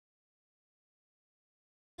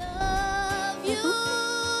love you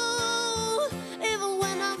even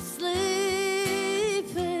when I'm sleeping.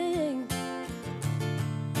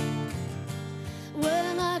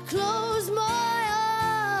 When I close my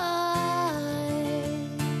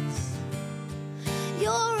eyes,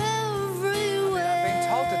 you're everywhere. I've been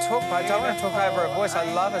told to talk, but I don't want to talk over her voice.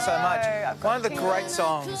 I love her so much. One of the great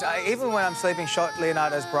songs. Even when I'm sleeping, shot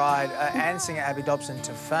Leonardo's Bride and singer Abby Dobson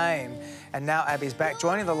to fame. And now Abby's back,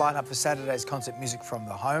 joining the lineup for Saturday's concert music from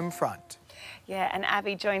the home front. Yeah, and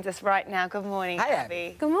Abby joins us right now. Good morning, Hey,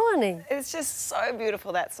 Abby. Good morning. It's just so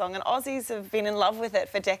beautiful, that song, and Aussies have been in love with it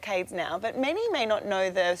for decades now, but many may not know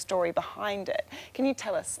the story behind it. Can you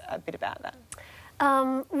tell us a bit about that?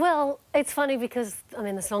 Well, it's funny because, I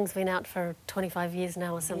mean, the song's been out for 25 years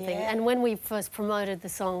now or something, Yeah. and when we first promoted the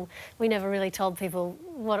song, we never really told people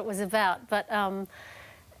what it was about, but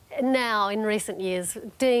now, in recent years,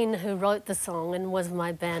 Dean, who wrote the song and was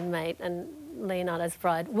my bandmate and Leonardo's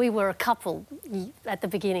Bride, we were a couple at the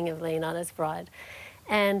beginning of Leonardo's Bride.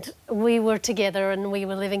 And we were together and we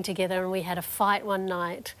were living together and we had a fight one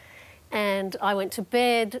night and I went to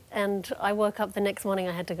bed and I woke up the next morning,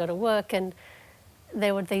 I had to go to work, and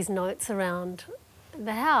there were these notes around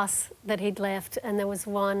the house that he'd left, and there was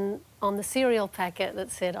one on the cereal packet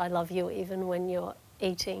that said, "I love you even when you're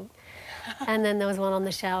eating." And then there was one on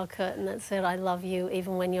the shower curtain that said, "I love you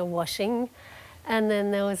even when you're washing." And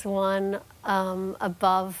then there was one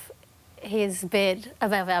above his bed,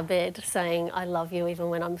 above our bed, saying, "I love you even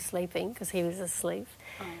when I'm sleeping," because he was asleep.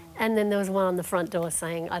 Oh. And then there was one on the front door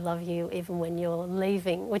saying, "I love you even when you're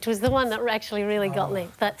leaving," which was the one that actually really got me.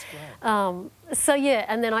 But so yeah,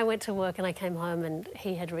 and then I went to work and I came home and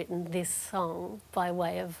he had written this song by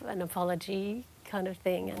way of an apology kind of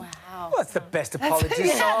thing. And Wow. Well, that's the best apology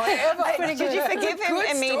song ever. Did you forgive him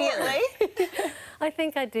immediately? I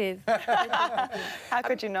think I did. How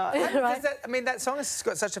could you not? Right. I mean, that song has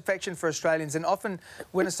got such affection for Australians, and often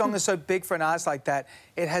when a song is so big for an artist like that,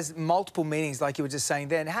 it has multiple meanings, like you were just saying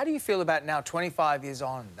then. How do you feel about now, 25 years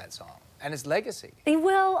on, that song and its legacy?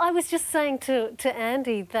 Well, I was just saying to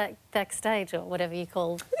Andy that backstage, or whatever you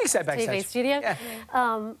call You say backstage. TV studio, Yeah.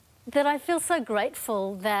 that I feel so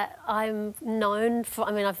grateful that I'm known for.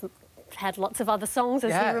 I mean, I've had lots of other songs,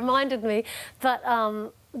 as you reminded me, but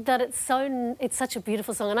that it's such a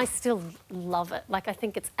beautiful song, and I still love it. Like, I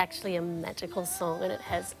think it's actually a magical song, and it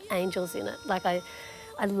has angels in it. Like, I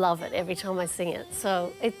love it every time I sing it.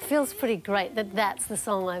 So it feels pretty great that that's the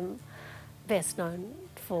song I'm best known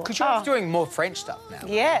for. Because you're doing more French stuff now.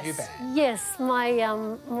 Yes. New band. Yes,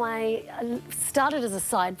 I started as a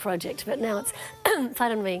side project, but now it's,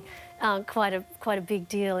 pardon me, quite a big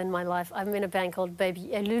deal in my life. I'm in a band called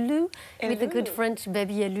Baby et Loulou with a good French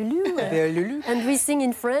Baby et Loulou. And we sing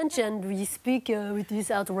in French and we speak with this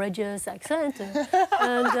outrageous accent.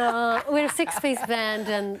 And we're a six-piece band,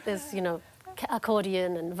 and there's, you know,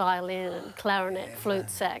 accordion and violin and clarinet, flute,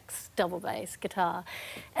 sax, double bass, guitar.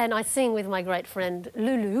 And I sing with my great friend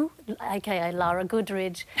Lulu, aka Lara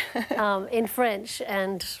Goodridge, in French,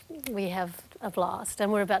 and we have a blast.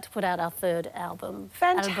 And we're about to put out our third album.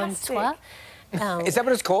 Fantastic. Album Trois. Is that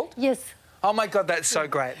what it's called? Yes. Oh my God, that's so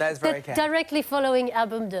great. That is very kind. Directly following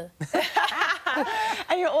Album Deux.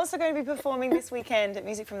 And you're also going to be performing this weekend at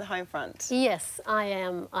Music from the Home Front. Yes, I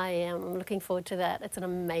am. I'm looking forward to that. It's an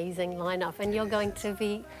amazing lineup, and you're going to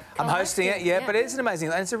be. I'm hosting it, yeah, but it's an amazing,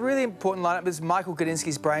 and it's a really important lineup. It's Michael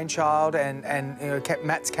Gudinski's brainchild, and you know,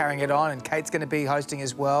 Matt's carrying it on, and Kate's going to be hosting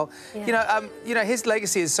as well. Yeah. You know, his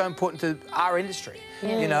legacy is so important to our industry.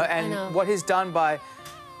 Yeah, you know, and what he's done by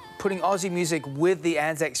putting Aussie music with the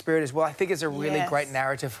Anzac spirit as well, I think is a really great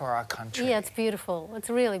narrative for our country. Yeah, it's beautiful. It's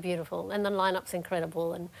really beautiful, and the lineup's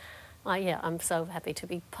incredible. And yeah, I'm so happy to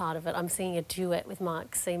be part of it. I'm singing a duet with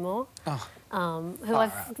Mark Seymour, who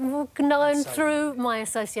I've known through my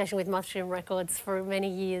association with Mushroom Records for many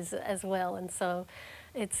years as well. And so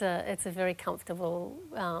it's a very comfortable,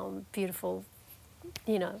 beautiful,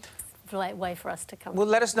 you know, way for us to come. Well,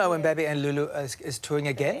 let us know when Baby and Lulu is touring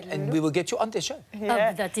again, and we will get you on this show.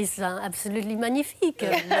 Yeah. That is absolutely magnifique.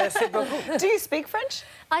 Merci beaucoup. Do you speak French?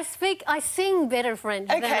 I sing better French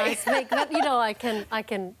than I speak, but you know, I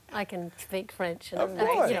can speak French. And,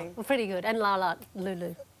 you know, we're pretty good. And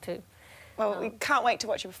Lulu too. Well, we can't wait to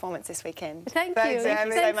watch your performance this weekend. Thank you.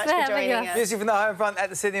 Thanks so much for joining us. Music from the Home Front at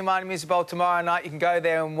the Sydney Minor Music Bowl tomorrow night. You can go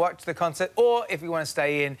there and watch the concert, or if you want to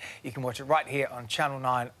stay in, you can watch it right here on Channel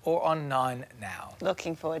 9 or on 9 Now.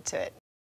 Looking forward to it.